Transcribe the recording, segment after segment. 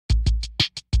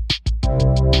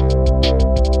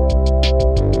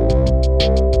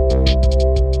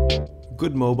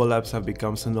Good mobile apps have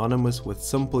become synonymous with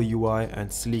simple UI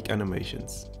and sleek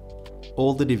animations.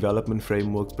 All the development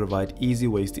frameworks provide easy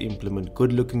ways to implement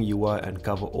good-looking UI and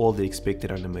cover all the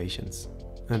expected animations.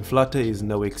 And Flutter is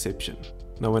no exception.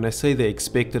 Now when I say the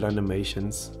expected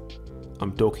animations,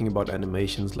 I'm talking about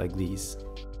animations like these.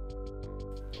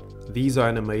 These are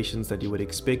animations that you would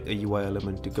expect a UI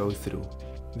element to go through.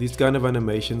 These kind of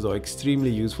animations are extremely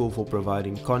useful for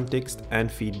providing context and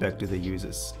feedback to the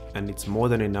users, and it's more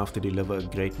than enough to deliver a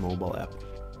great mobile app.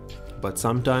 But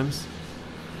sometimes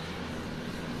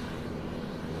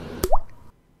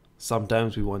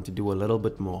we want to do a little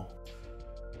bit more.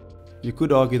 You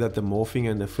could argue that the morphing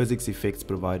and the physics effects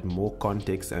provide more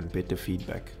context and better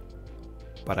feedback,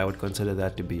 but I would consider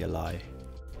that to be a lie.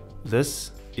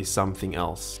 This is something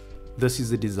else. This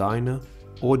is a designer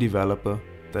or developer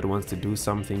that wants to do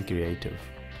something creative.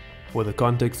 For the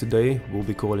context today, we'll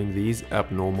be calling these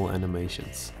abnormal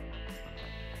animations.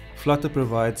 Flutter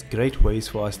provides great ways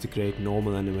for us to create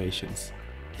normal animations.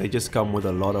 They just come with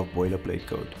a lot of boilerplate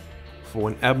code. For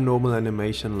an abnormal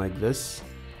animation like this,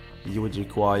 you would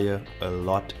require a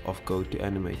lot of code to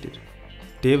animate it.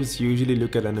 Devs usually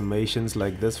look at animations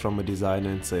like this from a designer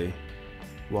and say,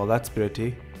 well, that's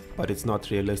pretty, but it's not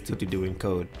realistic to do in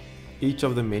code. Each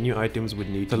of the menu items would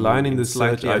need the line in the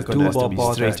search icon has to be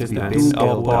straightened, and the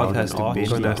toolbar path has to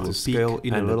bend, has to scale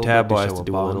in a little bit, has to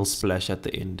do a little splash at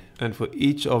the end. And for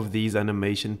each of these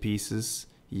animation pieces,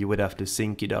 you would have to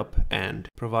sync it up and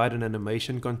provide an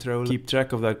animation controller, keep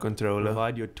track of that controller,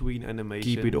 provide your tween animation,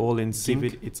 keep it all in sync,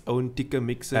 give it its own ticker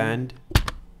mixer, and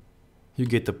you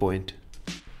get the point.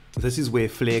 This is where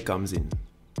Flare comes in,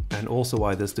 and also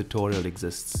why this tutorial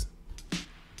exists.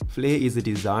 Flare is a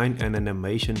design and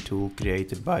animation tool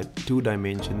created by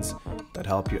 2Dimensions that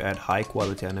help you add high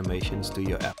quality animations to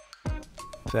your app.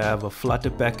 They have a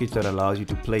Flutter package that allows you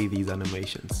to play these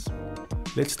animations.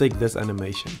 Let's take this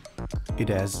animation. It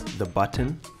has the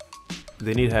button,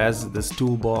 then it has this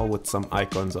toolbar with some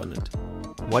icons on it.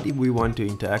 What if we want to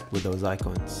interact with those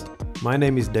icons? My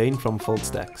name is Dane from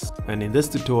FultStacks, and in this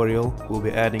tutorial we'll be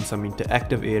adding some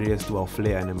interactive areas to our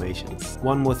Flare animations.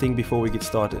 One more thing before we get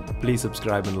started, please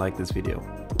subscribe and like this video.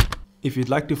 If you'd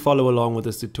like to follow along with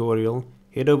this tutorial,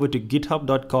 head over to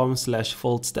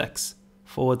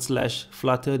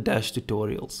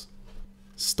github.com/FultStacks/flutter-tutorials.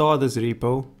 Star this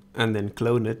repo and then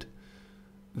clone it,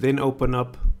 then open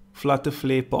up Flutter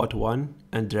Flare Part 1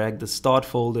 and drag the start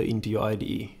folder into your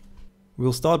IDE.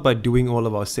 We'll start by doing all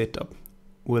of our setup.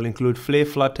 We'll include Flare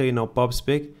Flutter in our pub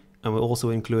spec, and we'll also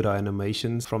include our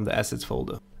animations from the assets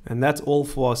folder. And that's all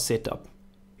for our setup.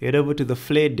 Head over to the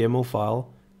Flare demo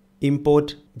file,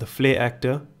 import the Flare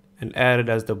actor, and add it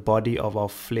as the body of our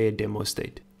Flare demo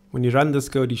state. When you run this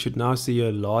code, you should now see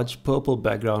a large purple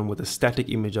background with a static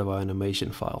image of our animation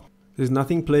file. There's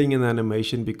nothing playing in the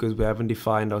animation because we haven't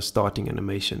defined our starting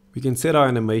animation. We can set our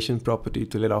animation property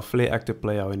to let our Flare actor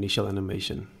play our initial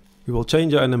animation. We will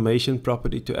change our animation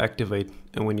property to activate,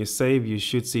 and when you save, you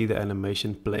should see the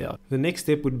animation play out. The next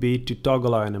step would be to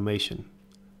toggle our animation.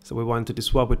 So we wanted to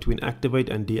swap between activate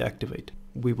and deactivate.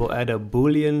 We will add a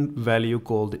boolean value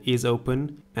called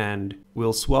isOpen, and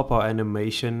we'll swap our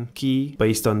animation key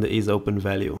based on the isOpen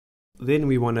value. Then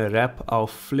we want to wrap our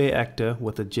Flare actor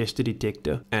with a gesture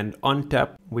detector, and on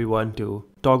tap we want to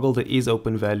toggle the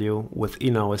isOpen value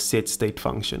within our setState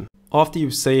function. After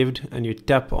you've saved and you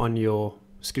tap on your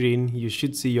screen, you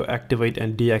should see your activate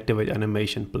and deactivate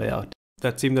animation play out.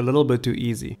 That seemed a little bit too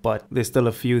easy, but there's still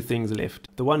a few things left.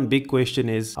 The one big question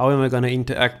is, how am I going to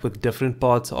interact with different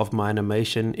parts of my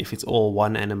animation if it's all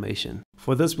one animation?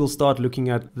 For this, we'll start looking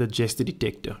at the gesture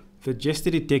detector. The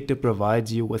gesture detector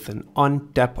provides you with an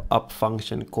on-tap-up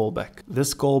function callback.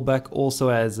 This callback also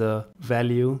has a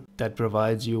value that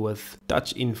provides you with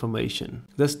touch information.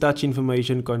 This touch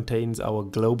information contains our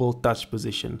global touch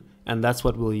position, and that's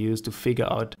what we'll use to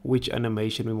figure out which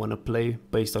animation we want to play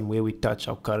based on where we touch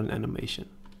our current animation.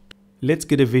 Let's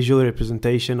get a visual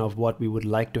representation of what we would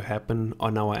like to happen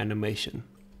on our animation.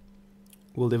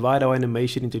 We'll divide our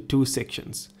animation into two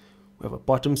sections. We have a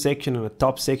bottom section and a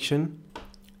top section.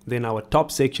 Then our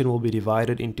top section will be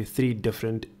divided into three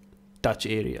different touch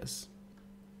areas.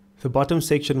 The bottom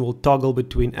section will toggle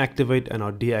between activate and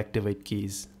our deactivate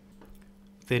keys.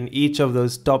 Then each of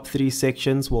those top three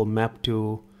sections will map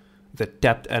to the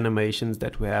tapped animations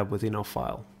that we have within our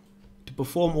file. To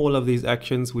perform all of these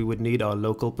actions, we would need our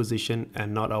local position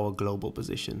and not our global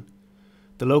position.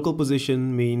 The local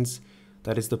position means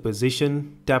that it's the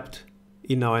position tapped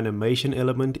in our animation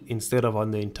element instead of on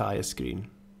the entire screen.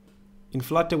 In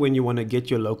Flutter, when you want to get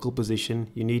your local position,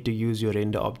 you need to use your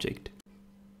render object.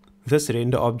 This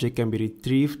render object can be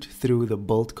retrieved through the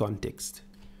build context.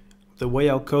 The way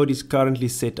our code is currently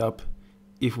set up,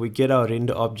 if we get our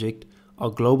render object, our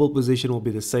global position will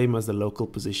be the same as the local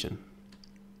position.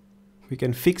 We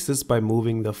can fix this by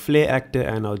moving the flare actor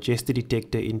and our gesture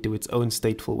detector into its own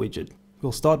stateful widget.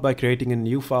 We'll start by creating a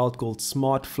new file called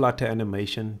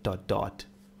smartflutteranimation.dart.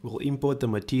 We'll import the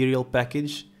material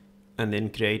package and then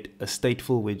create a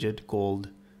stateful widget called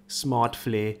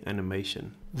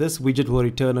smartflareAnimation. This widget will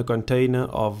return a container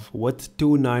of width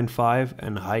 295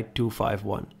 and height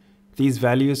 251. These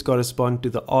values correspond to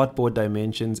the artboard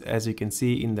dimensions as you can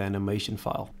see in the animation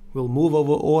file. We'll move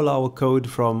over all our code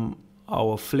from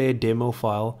our flare demo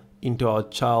file into our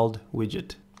child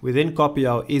widget. We then copy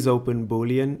our isOpen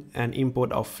boolean and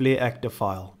import our flare actor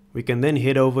file. We can then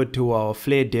head over to our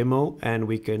flare demo and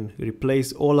we can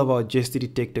replace all of our gesture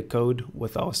detector code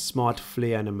with our smart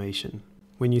flare animation.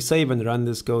 When you save and run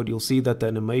this code, you'll see that the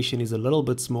animation is a little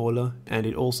bit smaller and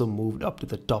it also moved up to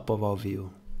the top of our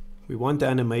view. We want the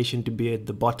animation to be at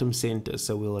the bottom center,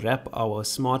 so we'll wrap our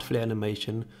smart flare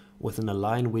animation with an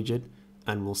align widget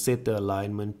and we'll set the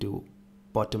alignment to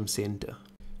bottom center.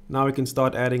 Now we can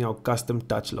start adding our custom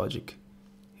touch logic.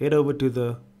 Head over to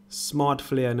the smart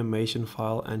flare animation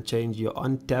file and change your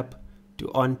on tap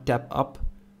to on tap up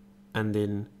and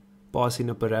then pass in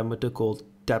a parameter called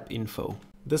tap info.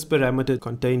 This parameter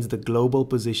contains the global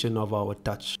position of our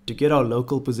touch. To get our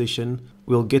local position,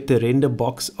 we'll get the render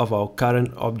box of our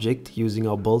current object using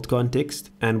our build context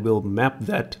and we'll map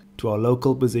that to our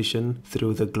local position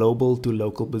through the global to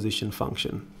local position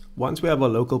function. Once we have our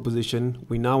local position,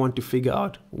 we now want to figure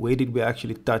out where did we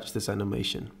actually touch this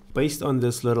animation. Based on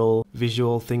this little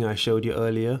visual thing I showed you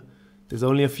earlier, there's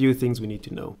only a few things we need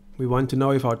to know. We want to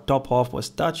know if our top half was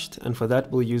touched, and for that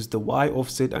we'll use the Y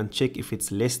offset and check if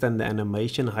it's less than the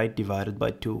animation height divided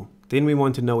by 2. Then we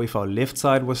want to know if our left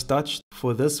side was touched.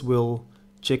 For this we'll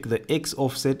check the X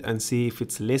offset and see if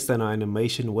it's less than our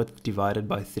animation width divided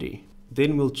by 3.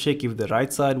 Then we'll check if the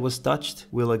right side was touched.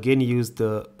 We'll again use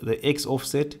the X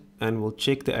offset and we'll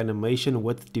check the animation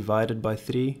width divided by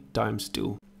 3 times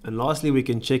 2. And lastly, we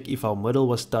can check if our middle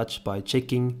was touched by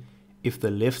checking if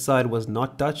the left side was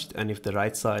not touched and if the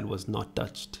right side was not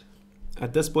touched.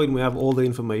 At this point we have all the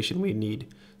information we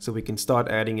need, so we can start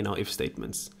adding in our if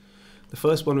statements. The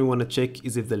first one we want to check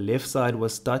is if the left side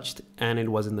was touched and it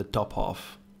was in the top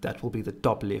half. That will be the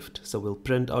top left, so we'll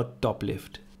print out top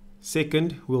left.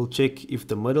 Second, we'll check if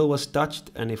the middle was touched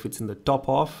and if it's in the top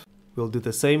half. We'll do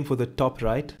the same for the top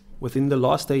right. Within the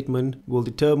last statement, we'll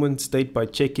determine state by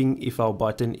checking if our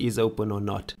button is open or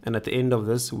not. And at the end of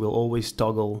this, we'll always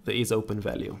toggle the is open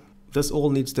value. This all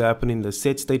needs to happen in the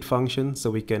set state function, so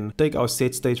we can take our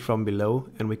set state from below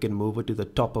and we can move it to the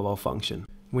top of our function.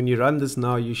 When you run this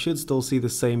now, you should still see the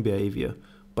same behavior.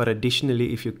 But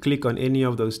additionally, if you click on any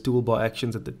of those toolbar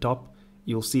actions at the top,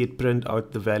 you'll see it print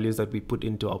out the values that we put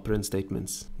into our print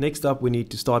statements. Next up, we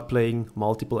need to start playing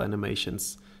multiple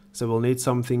animations. So we'll need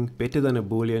something better than a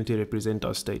boolean to represent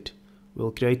our state.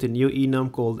 We'll create a new enum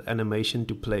called animation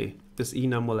to play. This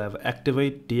enum will have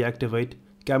activate, deactivate,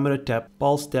 camera tap,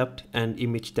 pulse tapped and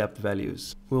image tapped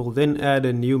values. We'll then add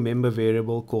a new member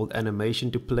variable called animation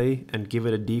to play and give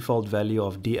it a default value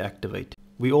of deactivate.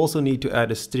 We also need to add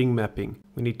a string mapping.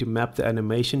 We need to map the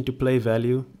animation to play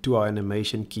value to our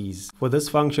animation keys. For this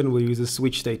function, we'll use a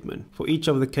switch statement. For each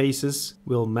of the cases,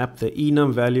 we'll map the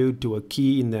enum value to a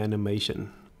key in the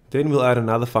animation. Then we'll add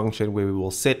another function where we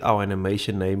will set our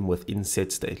animation name within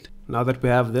setState. Now that we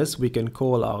have this, we can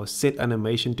call our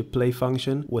setAnimationToPlay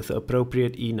function with the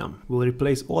appropriate enum. We'll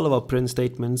replace all of our print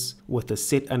statements with the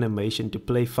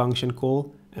setAnimationToPlay function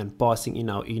call and passing in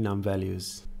our enum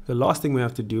values. The last thing we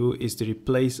have to do is to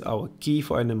replace our key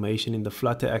for animation in the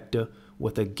Flutter actor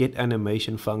with a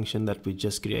getAnimation function that we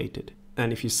just created.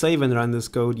 And if you save and run this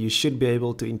code, you should be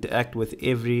able to interact with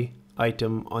every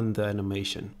item on the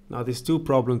animation. Now there's two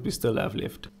problems we still have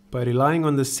left. By relying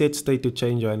on the set state to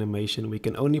change our animation, we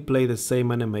can only play the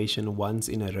same animation once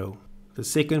in a row. The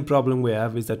second problem we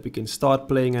have is that we can start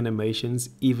playing animations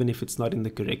even if it's not in the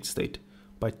correct state.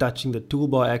 By touching the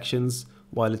toolbar actions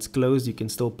while it's closed, you can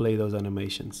still play those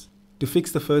animations. To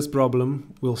fix the first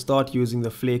problem, we'll start using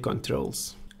the flare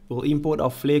controls. We'll import our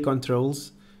flare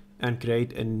controls and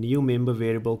create a new member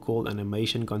variable called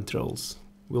animation controls.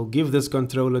 We'll give this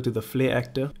controller to the flare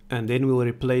actor and then we'll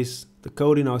replace the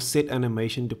code in our set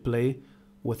animation to play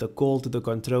with a call to the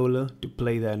controller to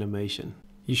play the animation.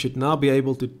 You should now be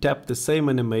able to tap the same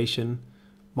animation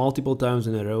multiple times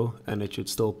in a row and it should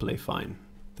still play fine.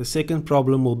 The second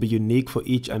problem will be unique for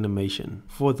each animation.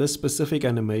 For this specific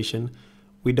animation,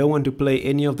 We don't want to play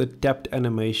any of the tapped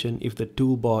animation if the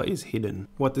toolbar is hidden.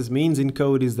 What this means in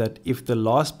code is that if the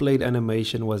last played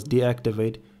animation was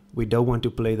deactivated, we don't want to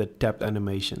play the tapped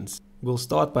animations. We'll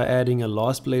start by adding a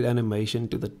last played animation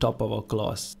to the top of our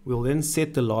class. We'll then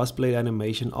set the last played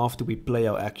animation after we play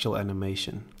our actual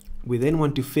animation. We then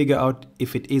want to figure out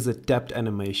if it is a tapped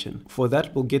animation. For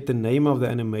that, we'll get the name of the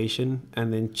animation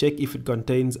and then check if it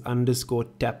contains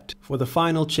 _tapped. For the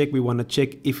final check, we want to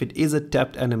check if it is a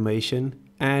tapped animation,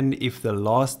 and if the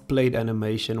last played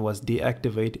animation was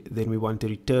deactivated, then we want to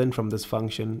return from this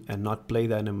function and not play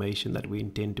the animation that we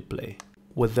intend to play.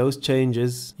 With those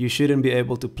changes, you shouldn't be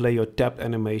able to play your tapped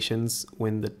animations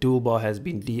when the toolbar has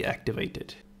been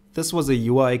deactivated. This was a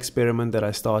UI experiment that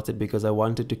I started because I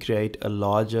wanted to create a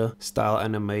larger style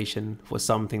animation for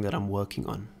something that I'm working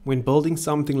on. When building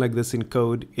something like this in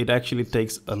code, it actually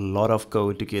takes a lot of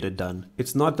code to get it done.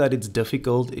 It's not that it's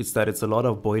difficult, it's that it's a lot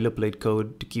of boilerplate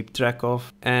code to keep track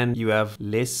of, and you have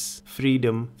less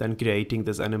freedom than creating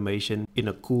this animation in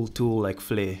a cool tool like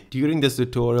Flare. During this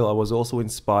tutorial, I was also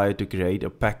inspired to create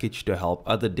a package to help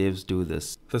other devs do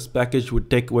this. This package would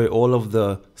take away all of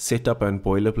the setup and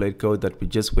boilerplate code that we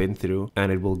just went through,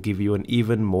 and it will give you an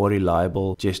even more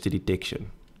reliable gesture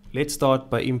detection. Let's start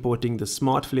by importing the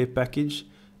Smart Flare package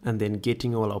and then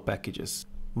getting all our packages.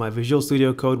 My Visual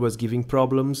Studio Code was giving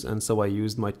problems, and so I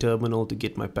used my terminal to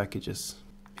get my packages.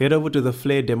 Head over to the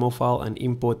Flare demo file and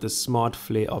import the Smart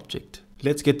Flare object.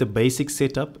 Let's get the basics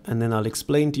set up, and then I'll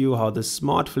explain to you how the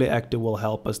Smart Flare actor will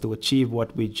help us to achieve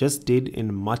what we just did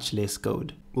in much less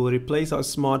code. We'll replace our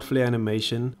Smart Flare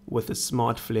animation with a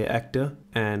Smart Flare actor,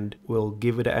 and we'll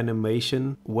give it an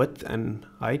animation width and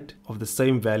height of the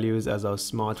same values as our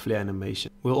Smart Flare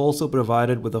animation. We'll also provide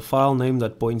it with a file name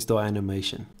that points to our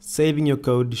animation. Saving your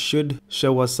code should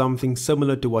show us something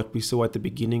similar to what we saw at the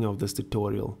beginning of this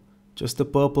tutorial. Just a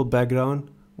purple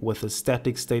background with a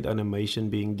static state animation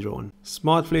being drawn.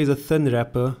 Smart Flare is a thin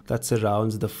wrapper that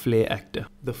surrounds the Flare actor.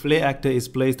 The Flare actor is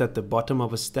placed at the bottom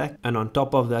of a stack, and on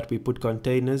top of that we put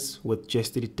containers with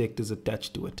gesture detectors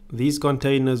attached to it. These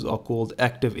containers are called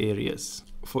active areas.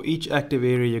 For each active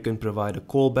area you can provide a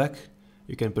callback,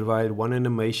 you can provide one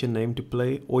animation name to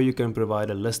play, or you can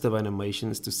provide a list of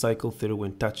animations to cycle through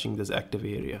when touching this active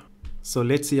area. So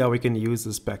let's see how we can use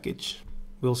this package.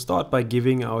 We'll start by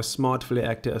giving our Smart Flare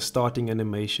actor a starting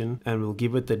animation, and we'll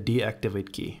give it the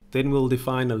deactivate key. Then we'll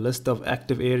define a list of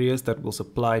active areas that will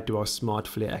supply to our Smart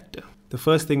Flare actor. The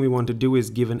first thing we want to do is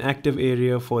give an active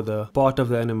area for the part of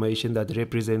the animation that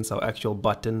represents our actual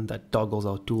button that toggles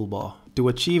our toolbar. To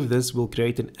achieve this, we'll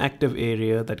create an active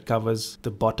area that covers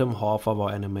the bottom half of our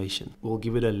animation. We'll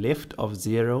give it a left of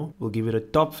 0. We'll give it a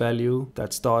top value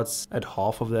that starts at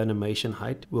half of the animation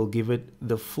height. We'll give it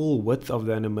the full width of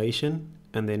the animation,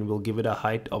 and then we'll give it a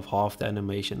height of half the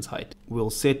animation's height. We'll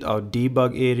set our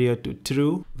debug area to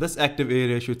true. This active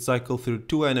area should cycle through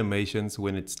 2 animations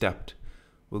when it's tapped.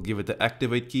 We'll give it the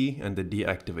activate key and the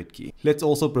deactivate key. Let's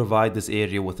also provide this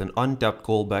area with an untapped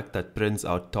callback that prints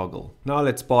out toggle. Now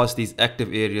let's pass these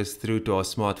active areas through to our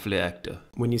Smart Flare actor.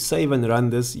 When you save and run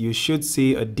this, you should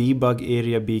see a debug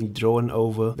area being drawn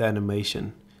over the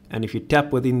animation. And if you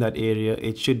tap within that area,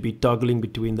 it should be toggling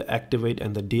between the activate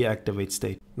and the deactivate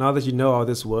state. Now that you know how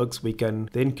this works, we can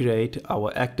then create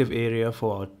our active area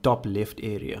for our top left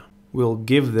area. We'll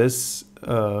give this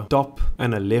a top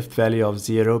and a left value of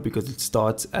 0 because it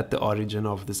starts at the origin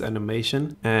of this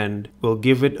animation, and we'll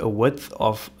give it a width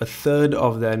of 1/3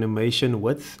 of the animation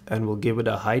width, and we'll give it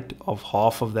a height of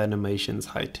half of the animation's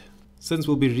height. Since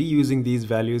we'll be reusing these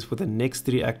values for the next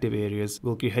 3 active areas,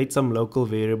 we'll create some local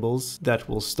variables that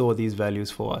will store these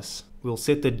values for us. We'll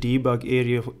set the debug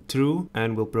area true,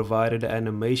 and we'll provide an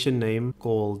animation name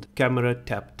called camera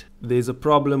tapped. There's a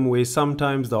problem where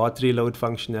sometimes the hot reload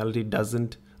functionality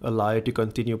doesn't allow you to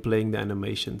continue playing the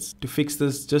animations. To fix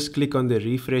this, just click on the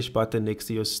refresh button next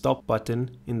to your stop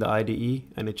button in the IDE,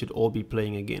 and it should all be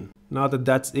playing again. Now that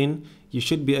that's in, you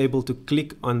should be able to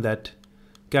click on that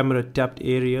camera tapped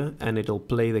area, and it'll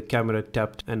play the camera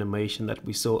tapped animation that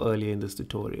we saw earlier in this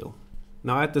tutorial.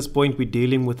 Now at this point, we're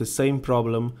dealing with the same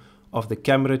problem of the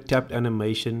camera tapped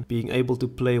animation being able to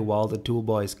play while the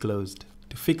toolbar is closed.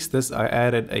 To fix this, I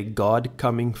added a guard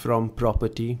coming from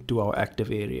property to our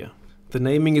active area. The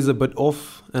naming is a bit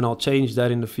off, and I'll change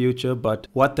that in the future, but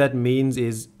what that means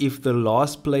is if the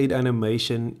last played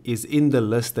animation is in the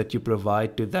list that you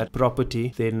provide to that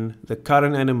property, then the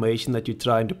current animation that you're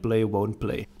trying to play won't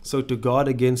play. So to guard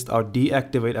against our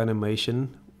deactivate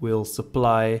animation, we'll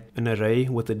supply an array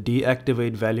with a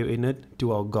deactivate value in it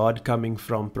to our guard coming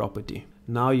from property.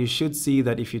 Now you should see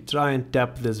that if you try and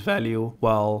tap this value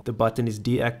while the button is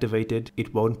deactivated,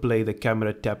 it won't play the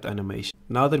camera tapped animation.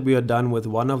 Now that we are done with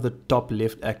one of the top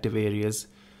left active areas,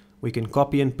 we can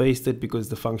copy and paste it because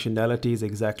the functionality is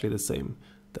exactly the same.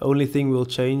 The only thing we'll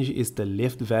change is the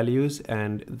left values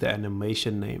and the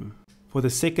animation name. For the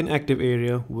second active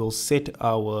area, we'll set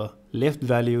our left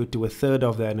value to 1/3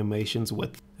 of the animation's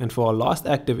width. And for our last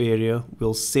active area,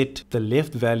 we'll set the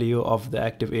left value of the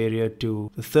active area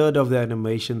to 1/3 of the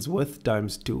animation's width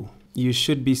times 2. You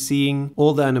should be seeing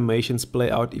all the animations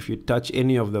play out if you touch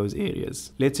any of those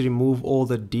areas. Let's remove all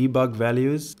the debug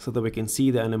values so that we can see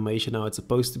the animation how it's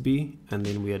supposed to be, and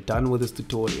then we are done with this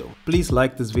tutorial. Please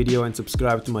like this video and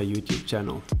subscribe to my YouTube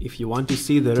channel. If you want to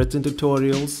see the written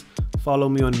tutorials, follow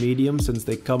me on Medium since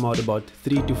they come out about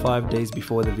 3 to 5 days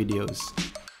before the videos.